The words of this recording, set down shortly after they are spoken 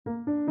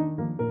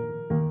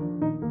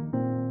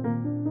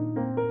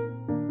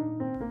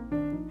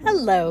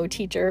Hello,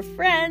 teacher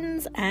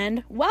friends,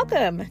 and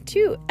welcome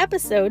to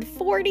episode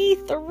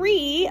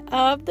 43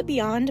 of the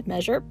Beyond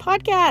Measure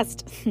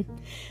podcast.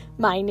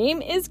 My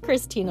name is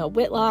Christina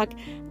Whitlock,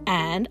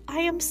 and I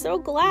am so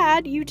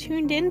glad you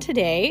tuned in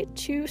today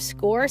to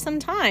score some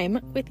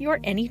time with your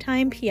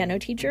anytime piano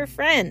teacher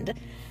friend.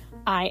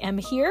 I am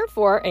here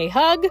for a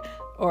hug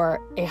or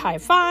a high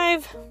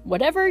five,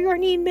 whatever your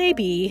need may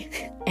be,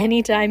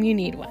 anytime you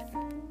need one.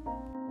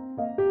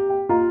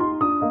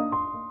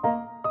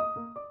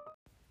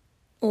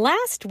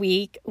 Last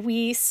week,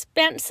 we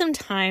spent some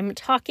time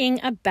talking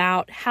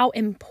about how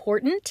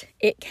important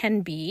it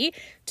can be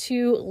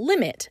to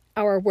limit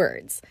our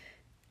words,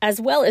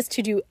 as well as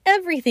to do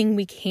everything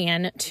we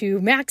can to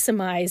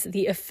maximize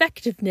the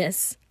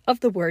effectiveness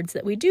of the words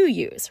that we do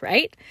use,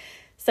 right?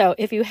 So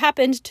if you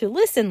happened to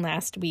listen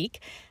last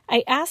week,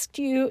 I asked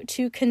you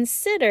to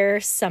consider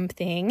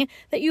something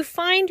that you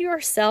find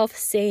yourself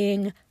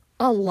saying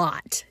a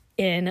lot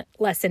in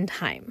lesson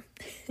time.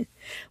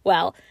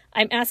 Well,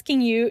 I'm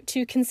asking you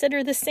to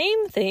consider the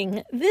same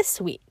thing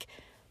this week.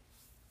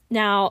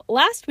 Now,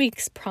 last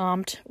week's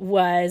prompt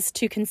was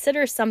to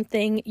consider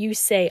something you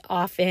say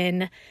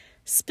often,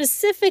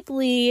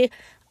 specifically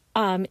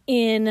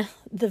in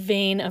the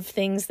vein of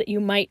things that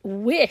you might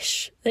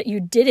wish that you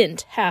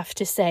didn't have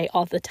to say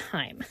all the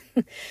time.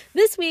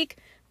 This week,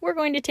 we're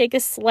going to take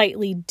a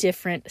slightly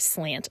different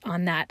slant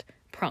on that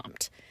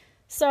prompt.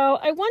 So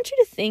I want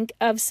you to think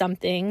of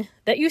something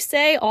that you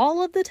say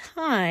all of the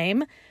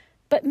time,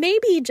 but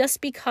maybe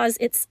just because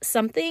it's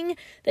something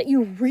that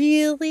you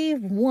really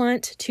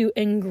want to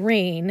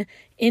ingrain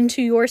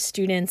into your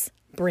students'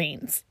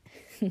 brains.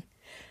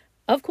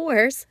 Of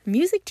course,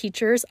 music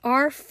teachers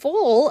are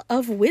full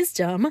of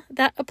wisdom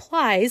that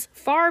applies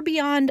far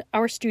beyond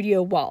our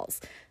studio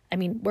walls. I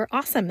mean, we're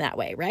awesome that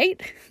way, right?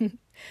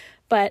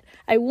 But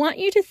I want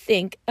you to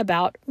think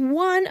about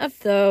one of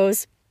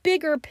those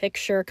bigger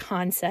picture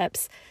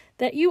concepts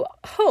that you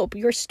hope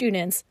your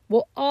students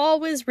will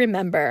always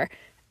remember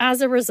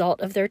as a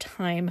result of their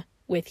time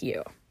with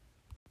you.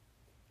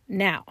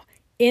 Now,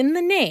 in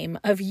the name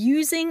of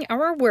using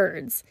our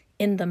words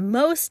in the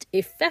most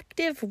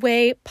effective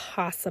way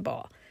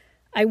possible,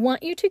 I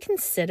want you to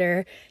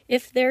consider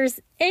if there's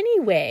any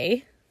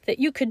way that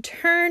you could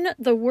turn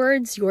the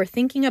words you're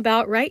thinking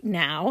about right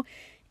now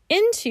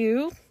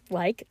into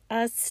like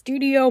a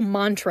studio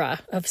mantra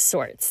of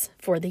sorts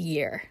for the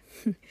year.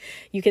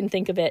 You can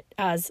think of it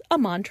as a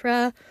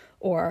mantra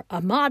or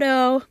a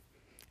motto,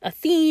 a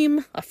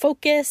theme, a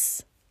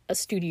focus, a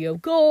studio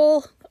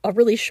goal, a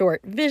really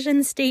short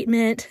vision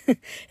statement.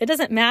 It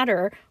doesn't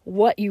matter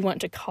what you want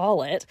to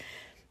call it,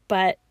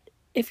 but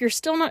if you're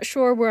still not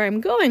sure where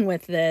I'm going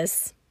with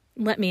this,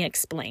 let me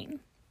explain.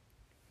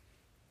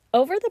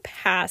 Over the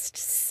past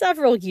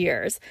several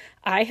years,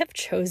 I have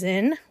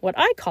chosen what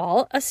I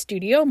call a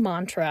studio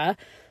mantra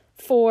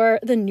for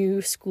the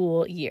new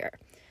school year.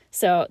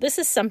 So this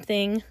is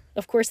something,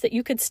 of course, that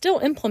you could still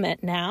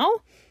implement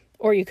now,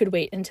 or you could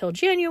wait until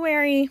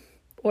January,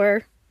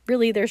 or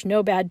really there's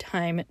no bad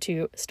time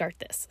to start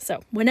this.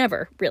 So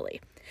whenever, really.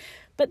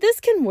 But this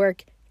can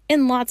work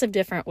in lots of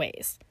different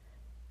ways.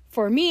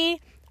 For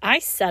me, I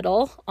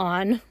settle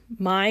on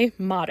my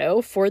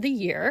motto for the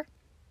year,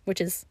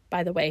 which is,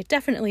 by the way,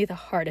 definitely the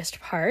hardest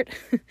part.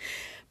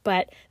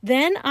 But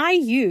then I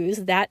use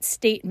that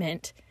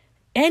statement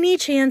any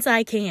chance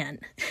I can.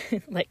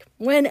 Like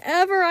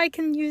whenever I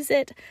can use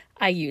it,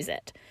 I use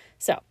it.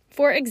 So,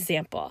 for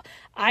example,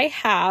 I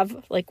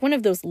have like one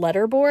of those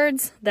letter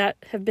boards that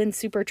have been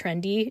super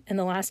trendy in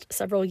the last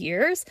several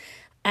years.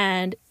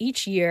 And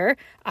each year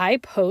I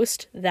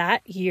post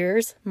that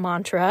year's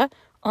mantra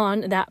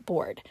on that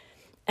board.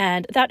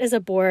 And that is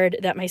a board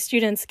that my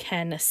students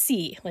can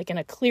see, like in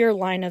a clear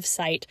line of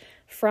sight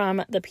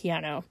from the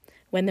piano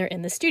when they're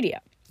in the studio.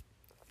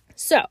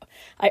 So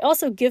I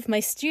also give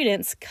my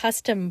students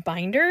custom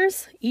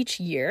binders each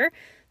year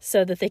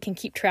so that they can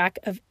keep track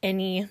of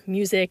any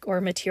music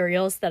or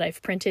materials that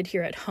I've printed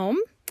here at home.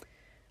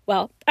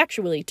 Well,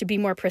 actually, to be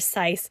more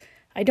precise,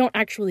 I don't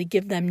actually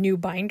give them new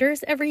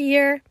binders every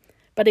year,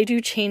 but I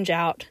do change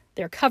out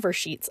their cover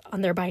sheets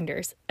on their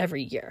binders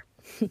every year.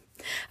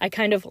 I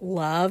kind of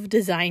love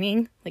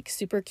designing like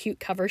super cute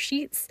cover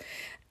sheets,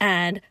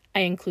 and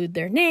I include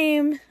their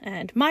name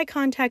and my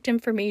contact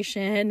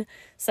information,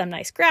 some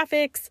nice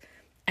graphics,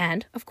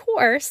 and of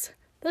course,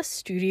 the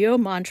studio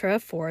mantra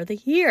for the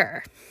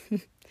year.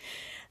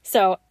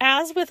 So,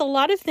 as with a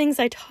lot of things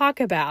I talk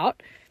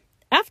about,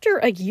 after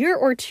a year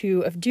or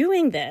two of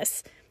doing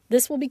this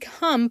will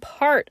become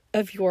part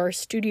of your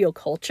studio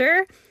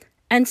culture,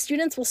 and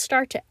students will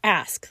start to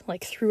ask,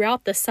 like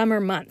throughout the summer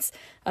months,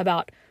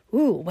 about,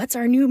 what's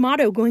our new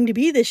motto going to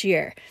be this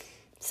year?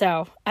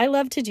 So, I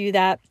love to do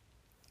that.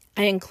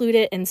 I include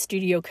it in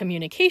studio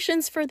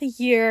communications for the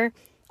year,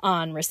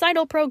 on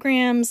recital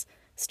programs,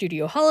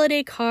 studio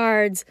holiday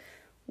cards,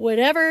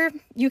 whatever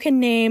you can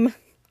name.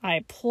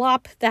 I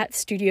plop that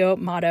studio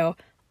motto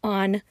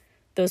on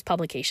those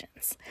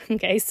publications.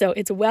 Okay, so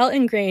it's well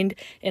ingrained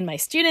in my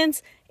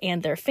students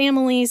and their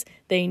families.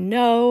 They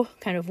know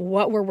kind of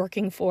what we're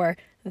working for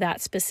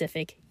that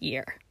specific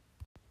year.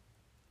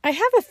 I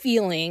have a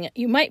feeling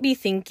you might be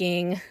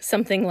thinking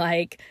something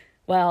like,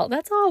 well,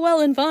 that's all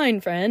well and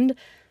fine, friend,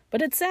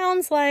 but it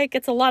sounds like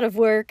it's a lot of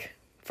work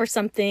for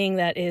something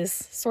that is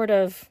sort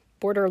of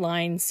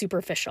borderline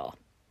superficial.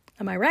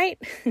 Am I right?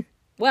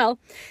 Well,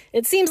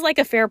 it seems like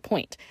a fair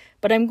point,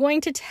 but I'm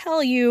going to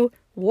tell you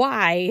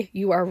why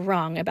you are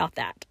wrong about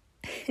that.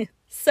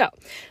 So,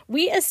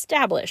 we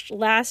established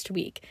last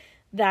week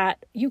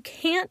that you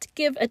can't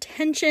give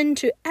attention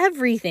to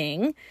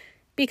everything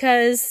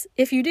because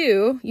if you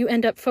do, you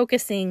end up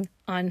focusing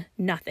on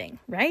nothing,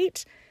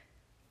 right?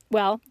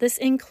 Well, this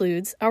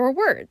includes our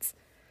words.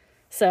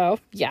 So,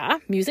 yeah,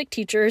 music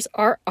teachers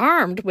are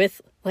armed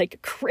with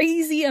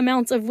crazy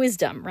amounts of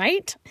wisdom,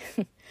 right?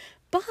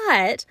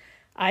 But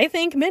I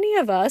think many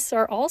of us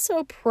are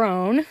also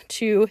prone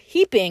to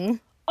heaping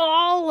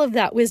all of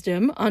that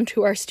wisdom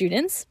onto our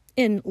students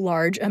in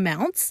large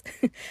amounts,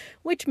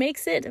 which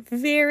makes it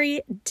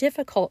very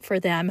difficult for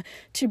them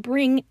to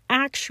bring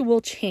actual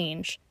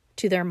change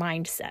to their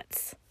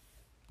mindsets.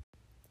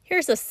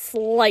 Here's a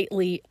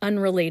slightly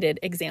unrelated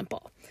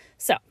example.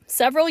 So,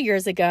 several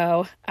years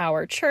ago,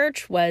 our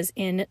church was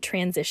in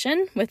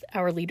transition with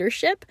our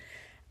leadership,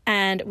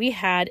 and we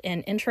had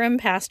an interim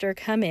pastor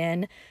come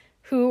in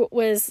who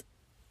was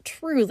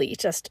truly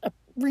just a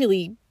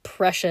really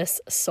precious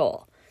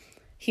soul.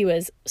 He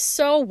was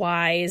so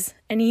wise,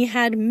 and he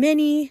had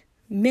many,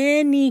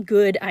 many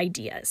good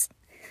ideas.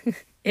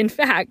 In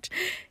fact,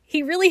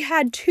 he really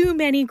had too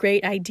many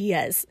great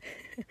ideas.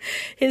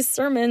 His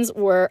sermons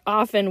were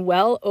often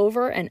well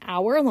over an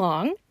hour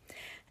long,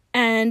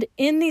 and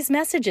in these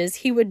messages,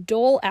 he would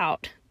dole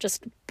out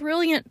just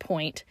brilliant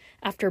point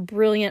after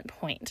brilliant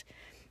point.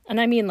 And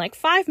I mean,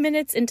 5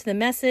 minutes into the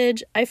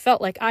message, I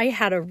felt like I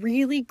had a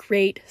really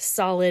great,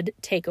 solid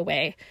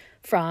takeaway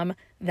from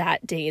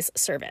that day's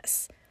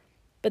service.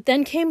 But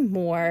then came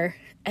more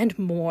and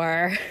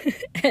more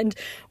and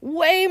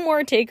way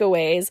more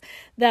takeaways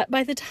that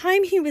by the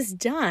time he was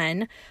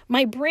done,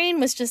 my brain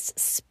was just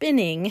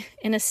spinning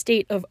in a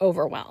state of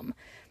overwhelm.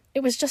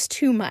 It was just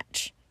too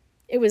much.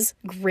 It was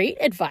great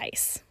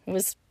advice. It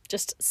was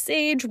just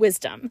sage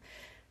wisdom.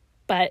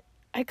 But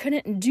I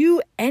couldn't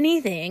do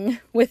anything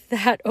with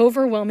that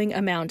overwhelming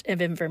amount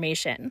of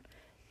information.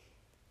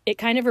 It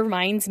kind of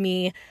reminds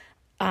me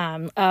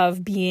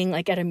of being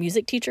at a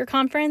music teacher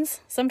conference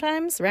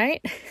sometimes,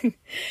 right?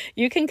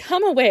 You can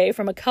come away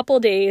from a couple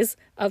days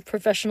of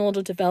professional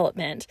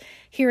development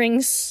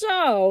hearing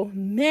so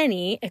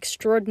many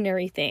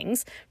extraordinary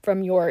things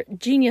from your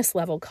genius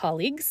level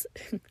colleagues,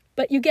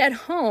 but you get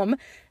home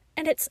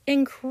and it's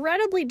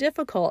incredibly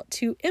difficult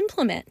to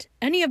implement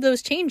any of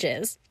those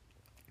changes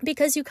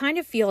because you kind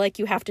of feel like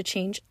you have to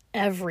change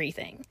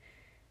everything.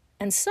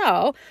 And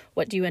so,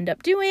 what do you end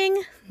up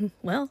doing?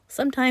 Well,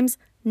 sometimes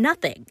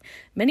nothing.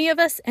 Many of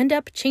us end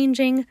up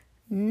changing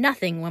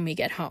nothing when we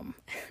get home.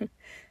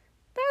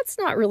 That's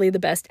not really the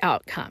best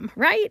outcome,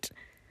 right?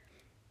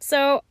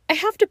 So I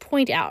have to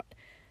point out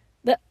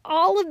that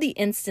all of the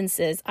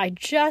instances I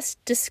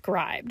just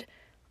described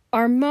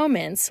are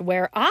moments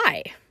where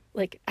I,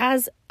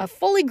 as a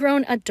fully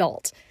grown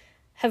adult,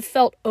 have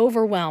felt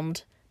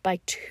overwhelmed by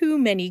too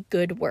many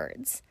good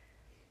words.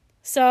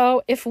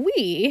 So if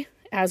we,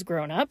 as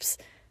grown-ups,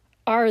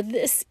 are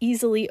this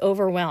easily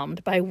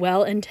overwhelmed by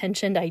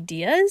well-intentioned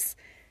ideas,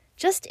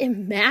 just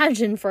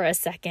imagine for a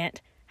second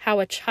how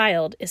a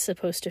child is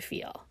supposed to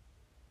feel.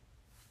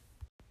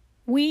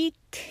 We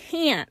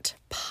can't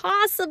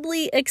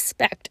possibly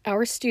expect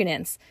our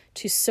students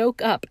to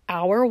soak up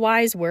our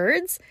wise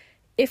words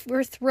if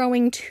we're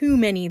throwing too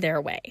many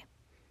their way.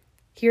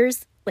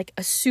 Here's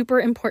a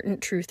super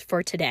important truth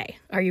for today.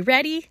 Are you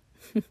ready?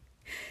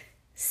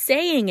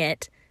 Saying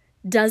it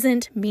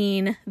doesn't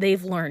mean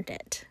they've learned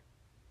it.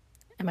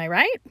 Am I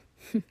right?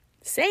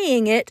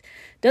 Saying it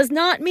does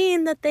not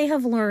mean that they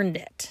have learned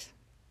it.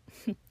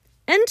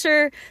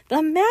 Enter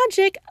the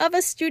magic of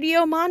a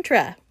studio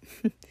mantra.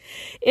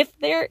 If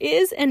there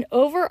is an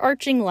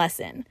overarching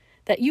lesson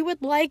that you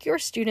would like your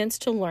students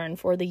to learn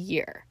for the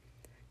year,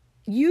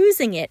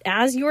 using it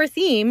as your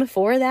theme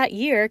for that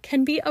year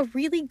can be a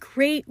really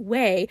great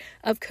way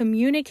of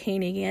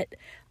communicating it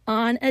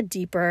on a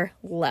deeper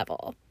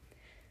level.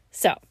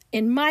 So,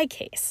 in my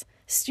case,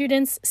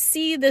 students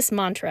see this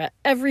mantra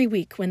every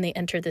week when they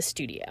enter the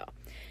studio.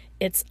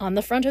 It's on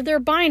the front of their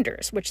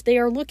binders, which they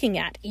are looking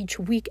at each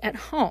week at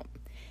home.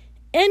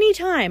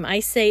 Anytime I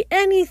say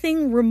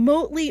anything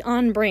remotely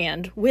on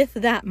brand with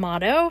that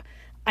motto,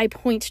 I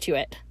point to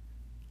it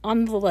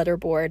on the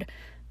letterboard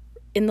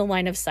in the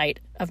line of sight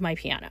of my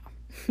piano.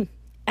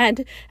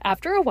 And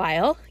after a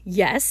while,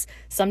 yes,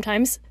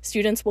 sometimes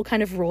students will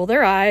kind of roll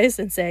their eyes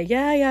and say,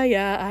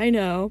 yeah, I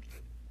know.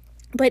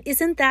 But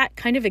isn't that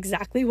kind of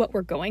exactly what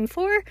we're going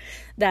for?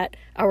 That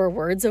our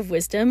words of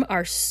wisdom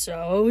are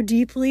so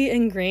deeply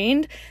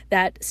ingrained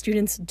that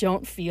students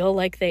don't feel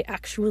like they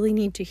actually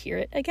need to hear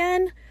it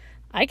again?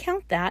 I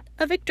count that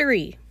a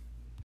victory.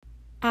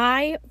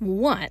 I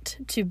want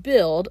to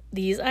build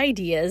these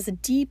ideas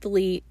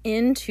deeply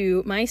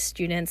into my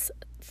students'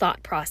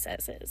 thought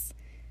processes.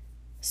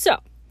 So,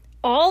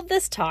 all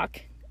this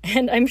talk,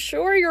 and I'm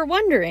sure you're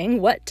wondering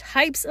what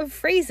types of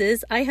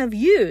phrases I have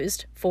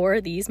used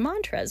for these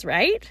mantras,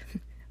 right?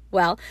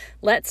 Well,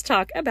 let's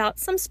talk about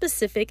some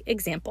specific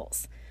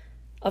examples.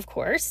 Of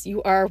course,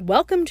 you are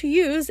welcome to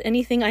use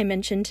anything I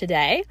mentioned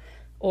today,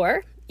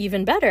 or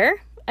even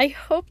better, I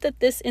hope that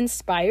this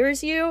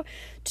inspires you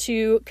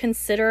to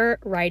consider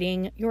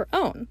writing your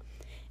own.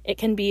 It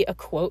can be a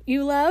quote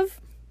you love,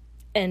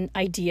 an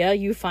idea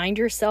you find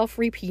yourself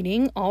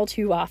repeating all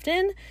too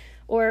often,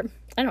 or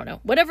I don't know,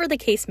 whatever the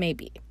case may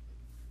be.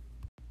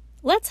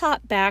 Let's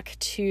hop back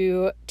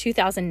to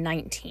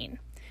 2019.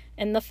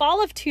 In the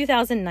fall of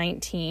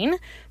 2019,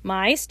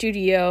 my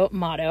studio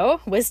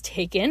motto was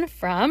taken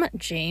from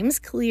James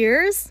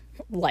Clear's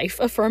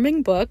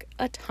life-affirming book,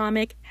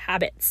 Atomic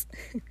Habits.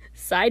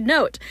 Side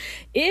note,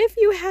 if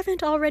you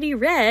haven't already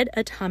read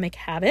Atomic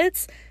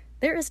Habits,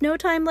 there is no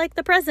time like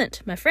the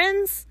present, my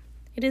friends.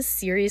 It is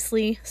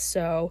seriously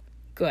so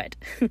good.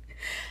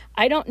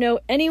 I don't know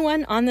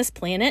anyone on this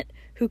planet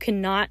who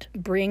cannot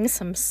bring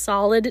some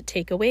solid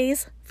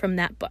takeaways from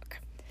that book.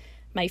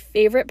 My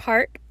favorite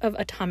part of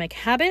Atomic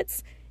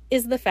Habits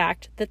is the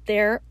fact that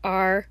there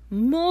are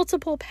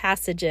multiple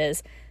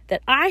passages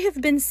that I have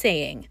been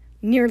saying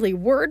nearly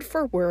word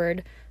for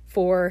word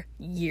for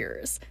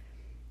years.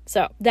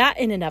 So that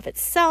in and of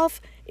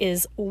itself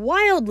is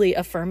wildly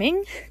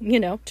affirming,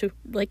 to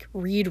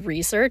read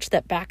research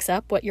that backs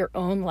up what your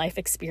own life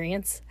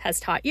experience has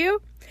taught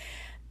you.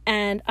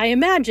 And I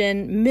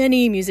imagine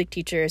many music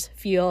teachers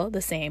feel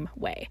the same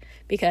way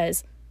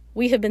because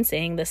we have been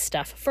saying this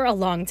stuff for a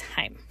long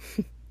time.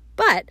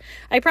 But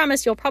I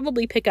promise you'll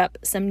probably pick up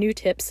some new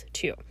tips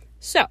too.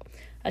 So,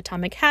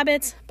 Atomic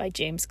Habits by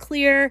James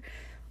Clear.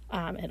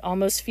 It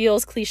almost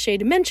feels cliche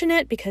to mention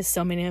it because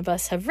so many of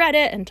us have read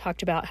it and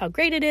talked about how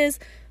great it is.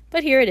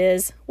 But here it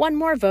is, one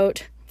more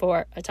vote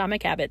for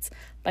Atomic Habits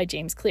by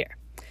James Clear.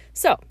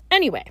 So,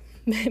 anyway,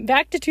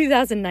 back to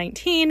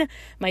 2019,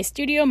 my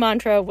studio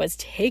mantra was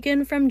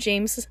taken from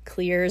James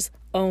Clear's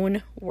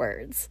own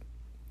words.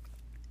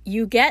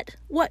 You get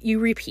what you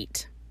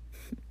repeat.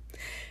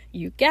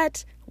 You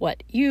get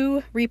what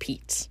you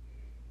repeat.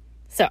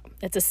 So,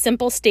 it's a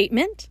simple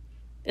statement.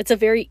 It's a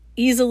very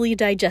easily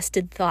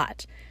digested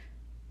thought.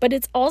 But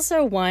it's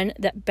also one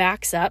that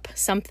backs up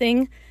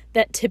something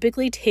that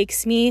typically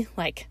takes me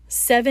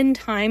 7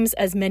 times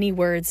as many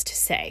words to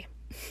say.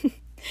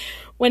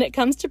 When it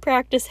comes to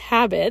practice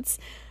habits,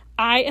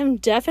 I am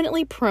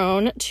definitely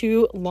prone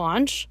to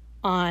launch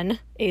on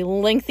a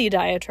lengthy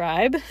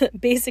diatribe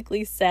that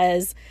basically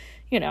says,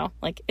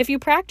 if you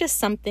practice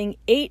something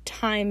 8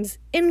 times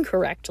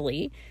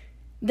incorrectly,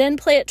 then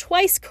play it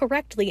twice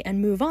correctly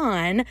and move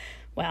on,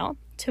 well,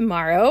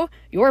 tomorrow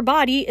your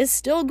body is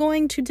still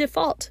going to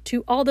default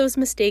to all those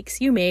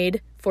mistakes you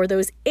made for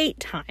those 8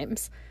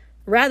 times,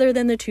 rather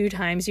than the 2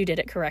 times you did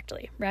it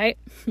correctly, right?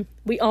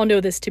 We all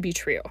know this to be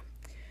true.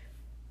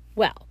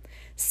 Well,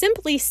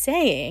 simply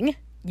saying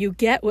you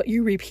get what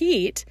you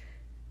repeat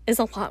is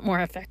a lot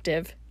more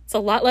effective. It's a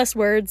lot less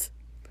words.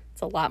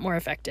 It's a lot more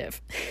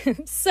effective.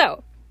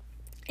 So,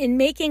 in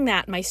making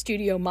that my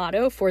studio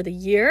motto for the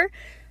year,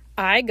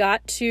 I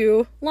got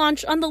to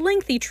launch on the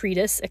lengthy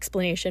treatise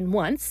explanation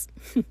once,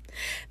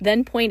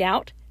 then point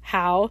out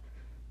how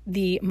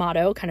the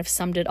motto kind of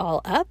summed it all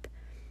up.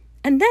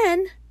 And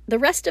then the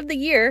rest of the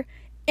year,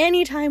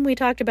 anytime we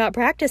talked about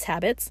practice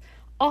habits,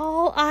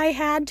 all I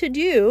had to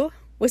do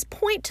was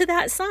point to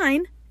that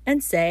sign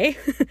and say,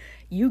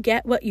 you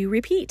get what you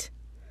repeat.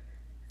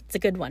 It's a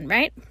good one,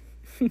 right?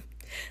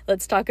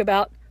 Let's talk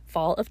about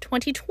fall of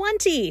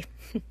 2020.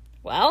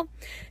 Well,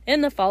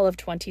 in the fall of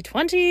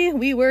 2020,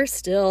 we were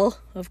still,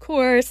 of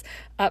course,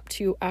 up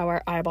to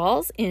our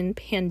eyeballs in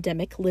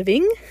pandemic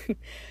living.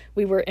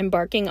 We were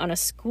embarking on a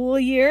school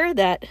year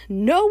that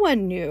no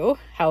one knew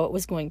how it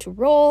was going to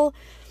roll.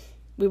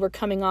 We were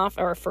coming off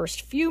our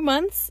first few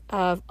months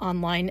of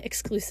online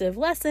exclusive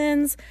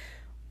lessons,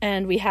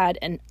 and we had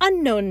an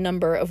unknown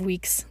number of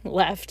weeks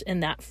left in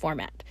that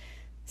format.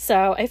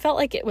 So I felt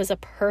like it was a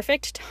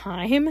perfect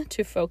time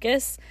to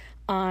focus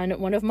on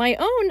one of my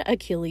own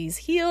Achilles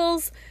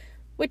heels,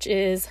 which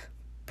is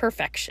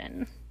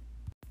perfection.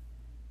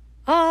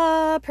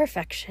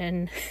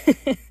 Perfection.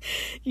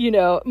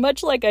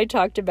 Much like I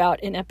talked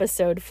about in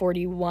episode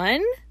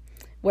 41,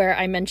 where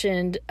I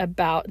mentioned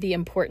about the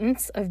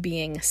importance of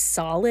being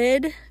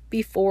solid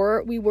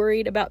before we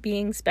worried about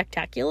being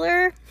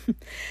spectacular.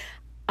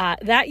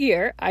 That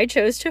year, I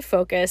chose to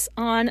focus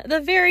on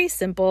the very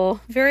simple,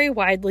 very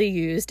widely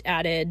used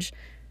adage,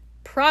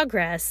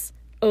 progress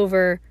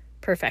over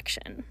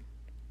perfection.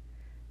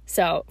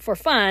 So for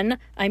fun,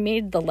 I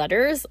made the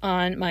letters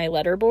on my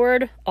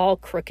letterboard all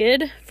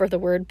crooked for the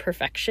word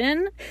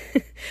perfection.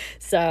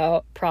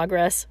 So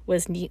progress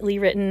was neatly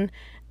written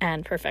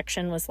and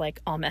perfection was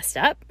all messed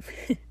up.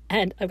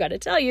 And I've got to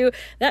tell you,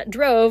 that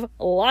drove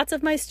lots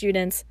of my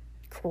students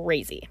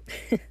crazy.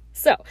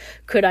 So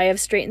could I have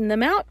straightened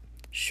them out?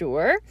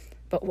 Sure.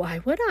 But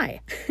why would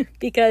I?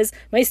 Because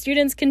my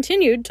students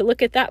continued to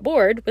look at that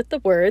board with the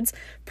words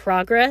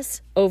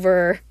progress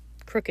over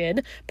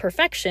crooked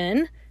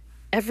perfection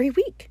every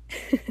week.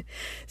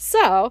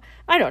 So,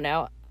 I don't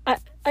know.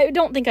 I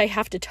don't think I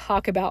have to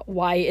talk about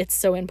why it's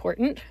so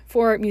important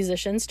for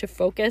musicians to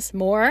focus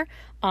more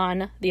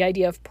on the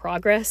idea of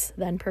progress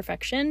than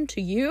perfection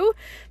to you,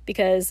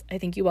 because I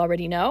think you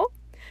already know.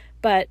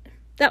 But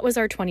that was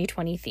our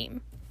 2020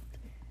 theme.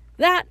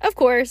 That, of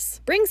course,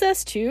 brings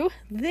us to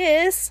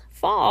this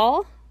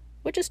fall,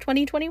 which is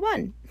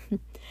 2021.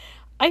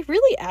 I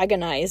really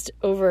agonized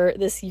over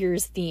this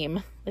year's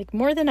theme, like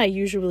more than I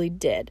usually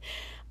did.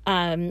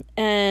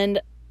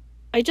 And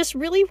I just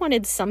really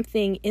wanted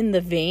something in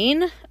the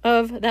vein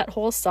of that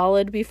whole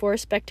solid before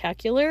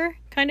spectacular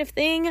kind of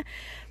thing.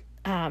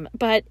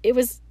 But it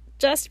was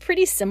just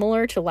pretty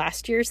similar to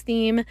last year's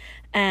theme,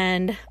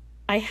 and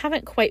I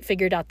haven't quite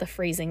figured out the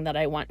phrasing that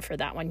I want for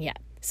that one yet.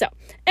 So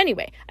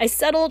anyway, I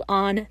settled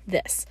on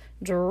this.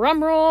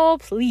 Drumroll,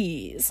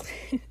 please.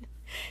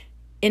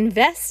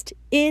 Invest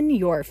in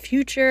your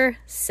future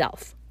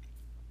self.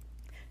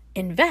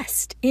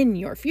 Invest in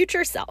your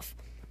future self.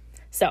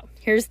 So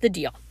here's the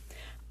deal.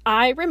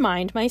 I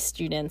remind my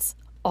students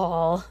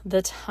all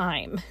the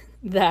time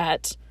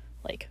that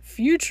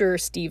future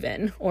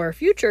Stephen or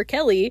future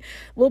Kelly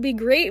will be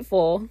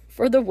grateful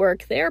for the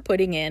work they're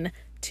putting in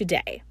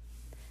today.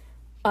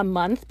 A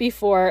month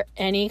before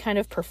any kind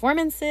of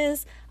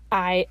performances,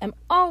 I am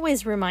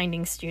always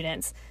reminding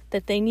students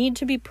that they need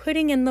to be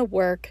putting in the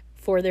work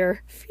for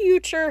their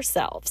future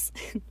selves.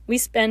 We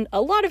spend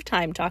a lot of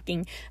time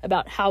talking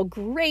about how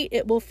great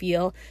it will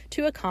feel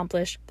to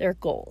accomplish their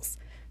goals.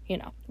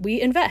 We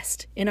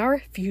invest in our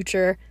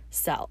future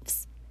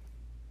selves.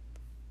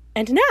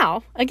 And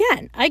now,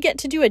 again, I get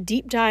to do a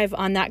deep dive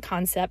on that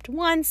concept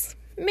once,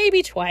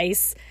 maybe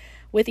twice,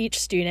 with each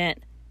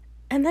student,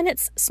 and then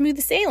it's smooth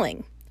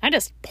sailing. I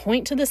just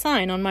point to the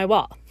sign on my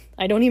wall.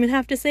 I don't even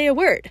have to say a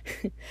word.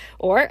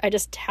 Or I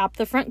just tap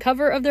the front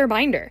cover of their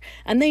binder,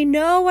 and they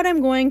know what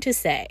I'm going to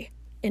say.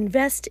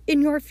 Invest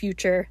in your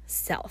future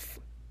self.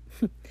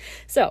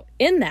 So,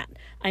 in that,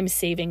 I'm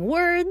saving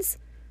words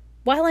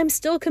while I'm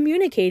still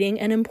communicating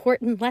an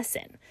important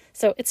lesson.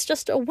 So it's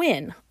just a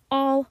win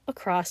all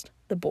across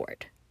the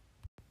board.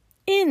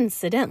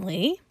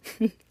 Incidentally,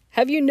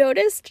 have you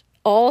noticed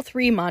all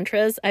three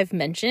mantras I've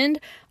mentioned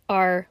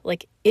are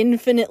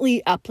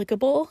infinitely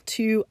applicable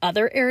to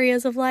other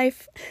areas of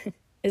life?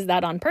 Is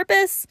that on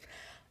purpose?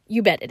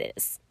 You bet it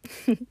is.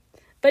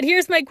 But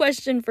here's my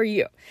question for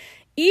you.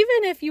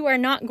 Even if you are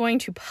not going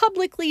to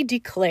publicly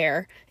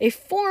declare a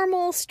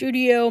formal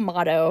studio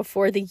motto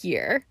for the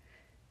year,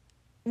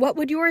 what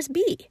would yours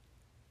be?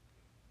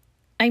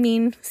 I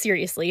mean,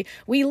 seriously,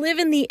 we live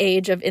in the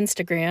age of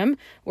Instagram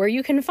where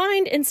you can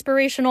find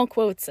inspirational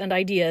quotes and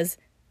ideas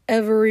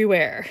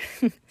everywhere.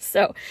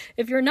 So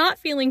if you're not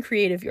feeling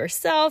creative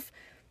yourself,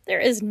 there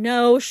is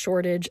no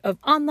shortage of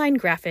online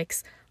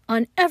graphics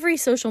on every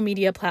social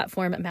media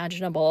platform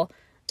imaginable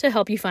to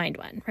help you find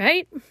one,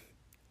 right?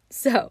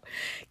 So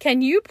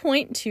can you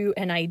point to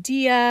an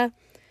idea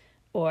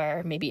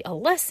or maybe a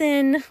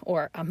lesson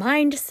or a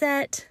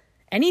mindset,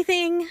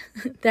 anything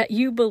that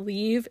you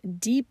believe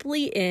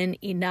deeply in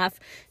enough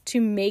to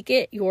make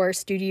it your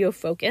studio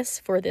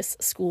focus for this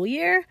school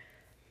year?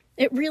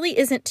 It really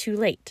isn't too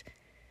late.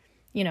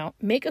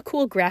 Make a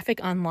cool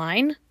graphic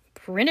online,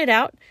 print it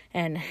out,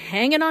 and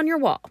hang it on your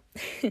wall.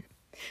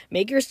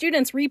 Make your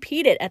students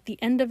repeat it at the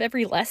end of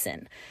every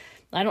lesson.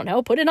 I don't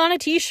know, put it on a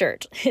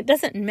t-shirt. It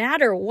doesn't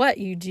matter what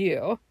you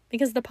do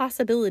because the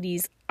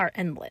possibilities are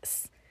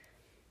endless.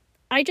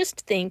 I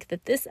just think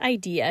that this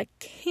idea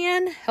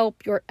can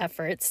help your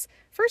efforts,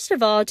 first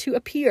of all, to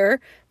appear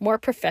more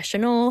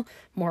professional,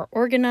 more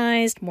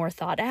organized, more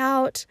thought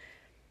out.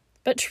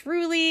 But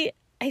truly,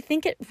 I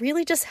think it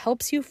really just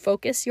helps you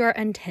focus your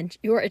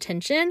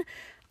attention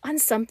on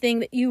something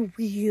that you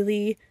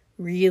really,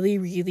 really,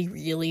 really,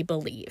 really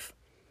believe.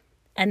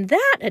 And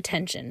that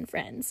attention,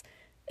 friends,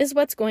 is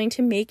what's going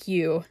to make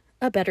you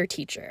a better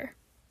teacher.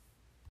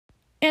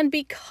 And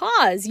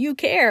because you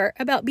care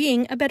about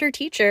being a better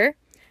teacher,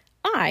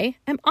 I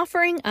am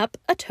offering up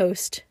a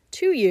toast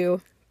to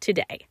you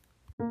today.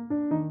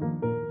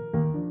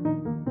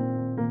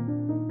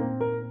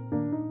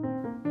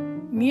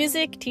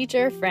 Music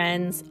teacher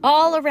friends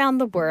all around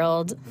the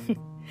world,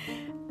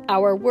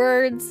 our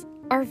words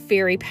are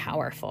very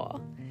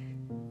powerful.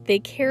 They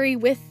carry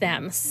with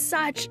them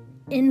such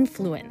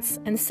influence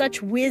and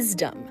such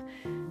wisdom.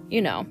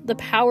 The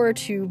power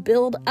to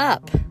build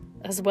up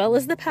as well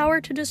as the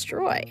power to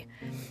destroy.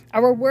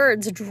 Our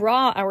words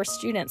draw our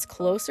students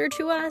closer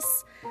to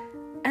us,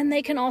 and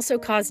they can also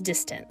cause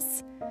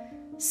distance.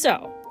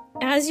 So,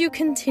 as you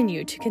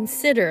continue to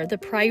consider the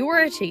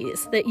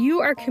priorities that you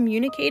are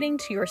communicating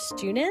to your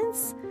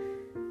students,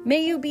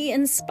 may you be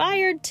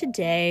inspired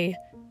today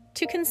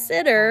to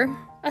consider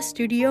a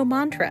studio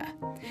mantra,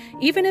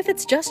 even if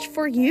it's just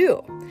for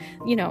you.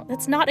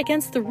 It's not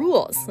against the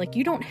rules.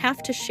 You don't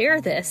have to share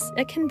this.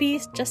 It can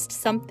be just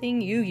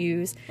something you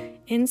use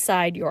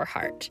inside your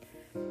heart.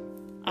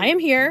 I am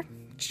here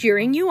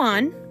cheering you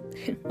on,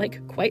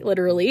 quite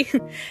literally,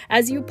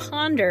 as you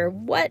ponder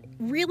what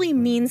really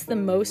means the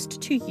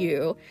most to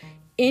you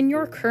in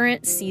your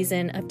current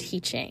season of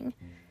teaching.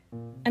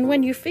 And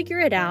when you figure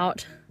it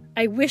out,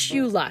 I wish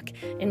you luck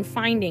in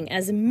finding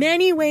as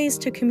many ways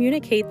to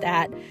communicate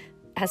that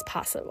as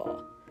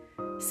possible.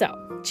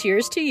 So,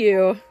 cheers to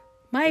you,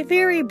 my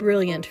very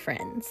brilliant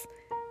friends.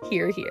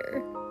 Hear,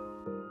 hear.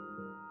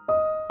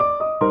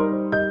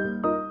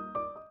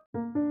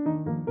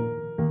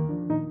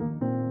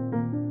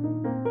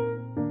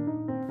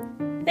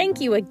 Thank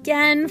you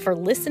again for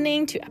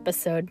listening to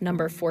episode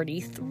number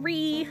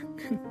 43.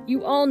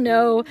 You all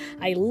know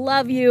I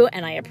love you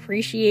and I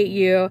appreciate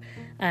you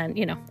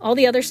and, all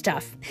the other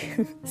stuff.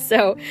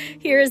 So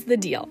here's the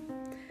deal.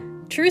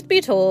 Truth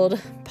be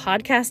told,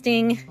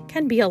 podcasting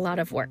can be a lot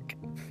of work.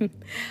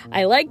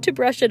 I like to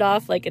brush it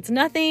off like it's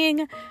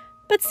nothing,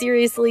 but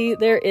seriously,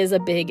 there is a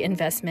big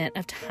investment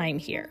of time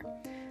here.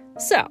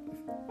 So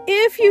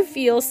if you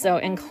feel so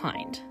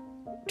inclined,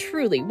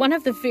 truly, one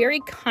of the very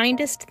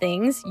kindest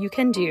things you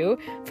can do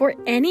for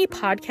any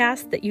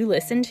podcast that you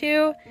listen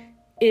to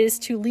is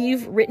to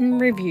leave written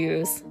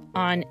reviews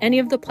on any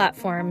of the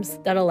platforms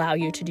that allow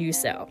you to do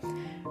so.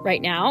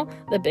 Right now,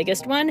 the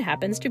biggest one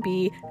happens to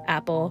be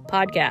Apple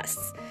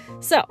Podcasts.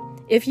 So,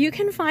 if you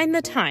can find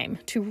the time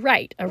to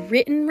write a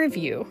written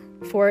review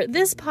for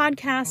this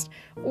podcast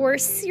or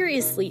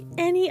seriously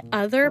any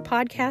other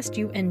podcast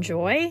you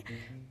enjoy,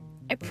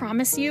 I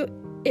promise you,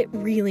 it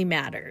really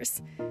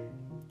matters.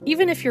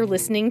 Even if you're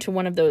listening to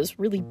one of those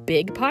really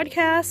big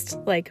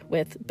podcasts, like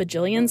with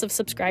bajillions of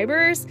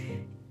subscribers,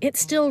 it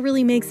still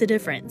really makes a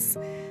difference.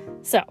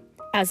 So,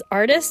 as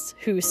artists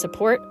who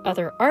support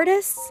other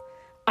artists,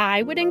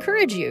 I would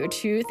encourage you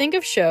to think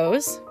of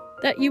shows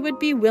that you would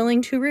be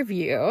willing to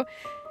review.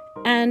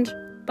 And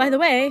by the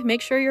way,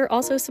 make sure you're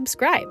also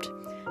subscribed,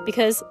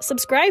 because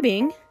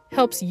subscribing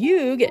helps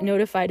you get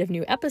notified of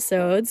new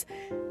episodes,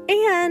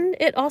 and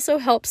it also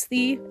helps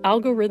the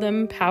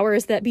algorithm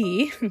powers that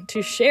be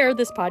to share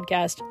this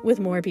podcast with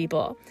more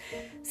people.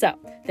 So,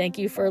 thank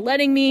you for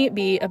letting me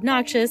be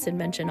obnoxious and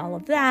mention all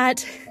of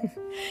that.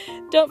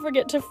 Don't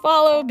forget to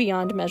follow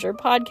Beyond Measure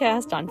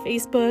Podcast on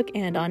Facebook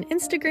and on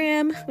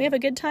Instagram. We have a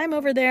good time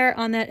over there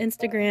on that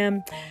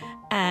Instagram.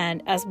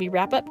 And as we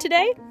wrap up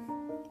today,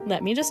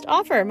 let me just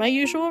offer my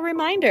usual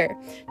reminder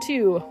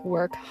to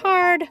work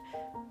hard,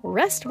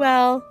 rest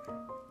well,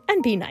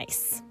 and be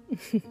nice.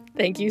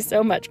 Thank you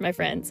so much, my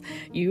friends.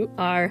 You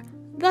are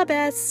the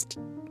best.